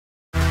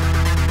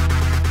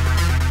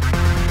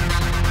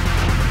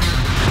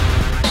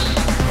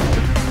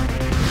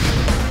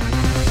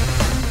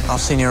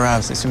senior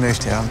around since we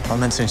moved here. I'm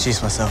meant to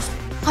introduce myself.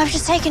 I've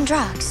just taken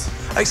drugs.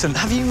 Excellent.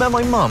 Have you met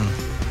my mum?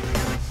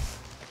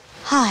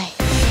 Hi.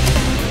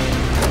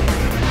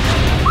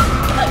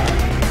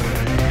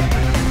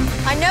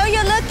 I know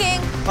you're looking.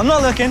 I'm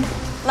not looking.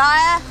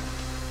 Liar.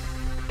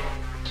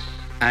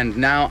 And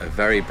now, a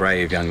very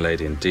brave young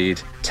lady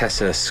indeed,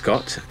 Tessa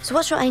Scott. So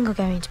what's your angle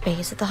going to be?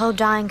 Is it the whole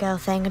dying girl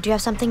thing, or do you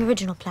have something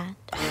original planned?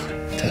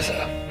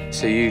 Tessa.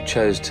 So you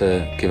chose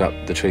to give up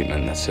the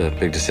treatment. That's a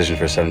big decision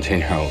for a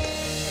 17-year-old.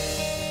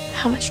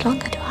 How much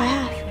longer do I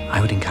have? I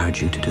would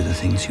encourage you to do the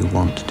things you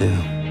want to do.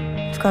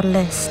 I've got a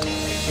list.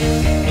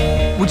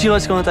 Would you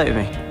like to go on a date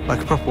with me?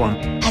 Like a proper one?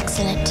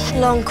 Excellent.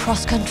 Long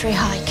cross-country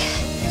hike.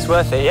 It's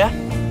worth it, yeah?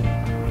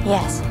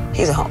 Yes.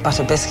 He's a hot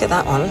butter biscuit,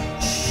 that one.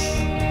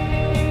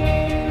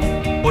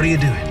 What are you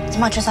doing? As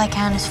much as I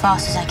can, as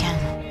fast as I can.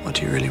 What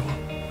do you really want?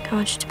 I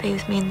want you to be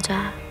with me in the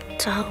dark,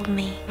 to hold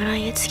me when I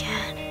get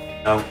scared.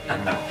 No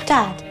and no.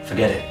 Dad.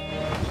 Forget it.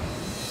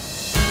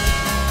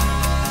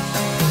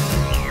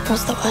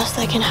 What's the worst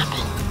that can happen?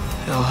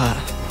 It'll hurt.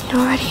 It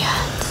already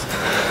hurts.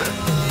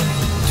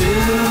 Do you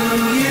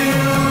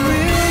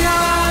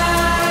realize?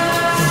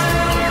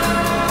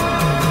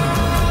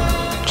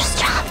 Just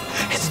jump.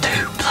 It's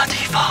too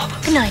bloody far.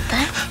 Good night,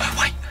 then. Oh,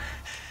 wait.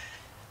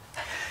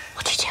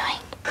 What are you doing?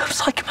 I'm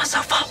psyching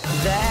myself up.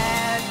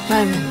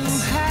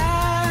 Moments.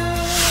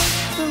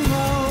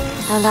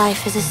 Our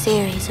life is a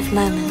series of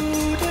moments.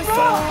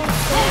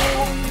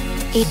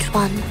 Each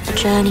one a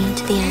journey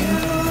to the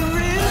end.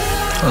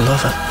 I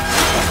love it.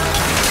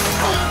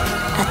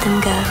 Let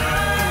them go.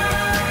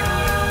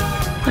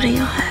 What are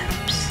your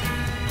hopes?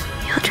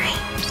 Your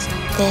dreams?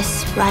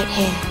 This, right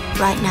here,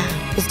 right now,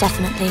 is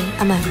definitely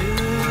a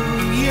moment.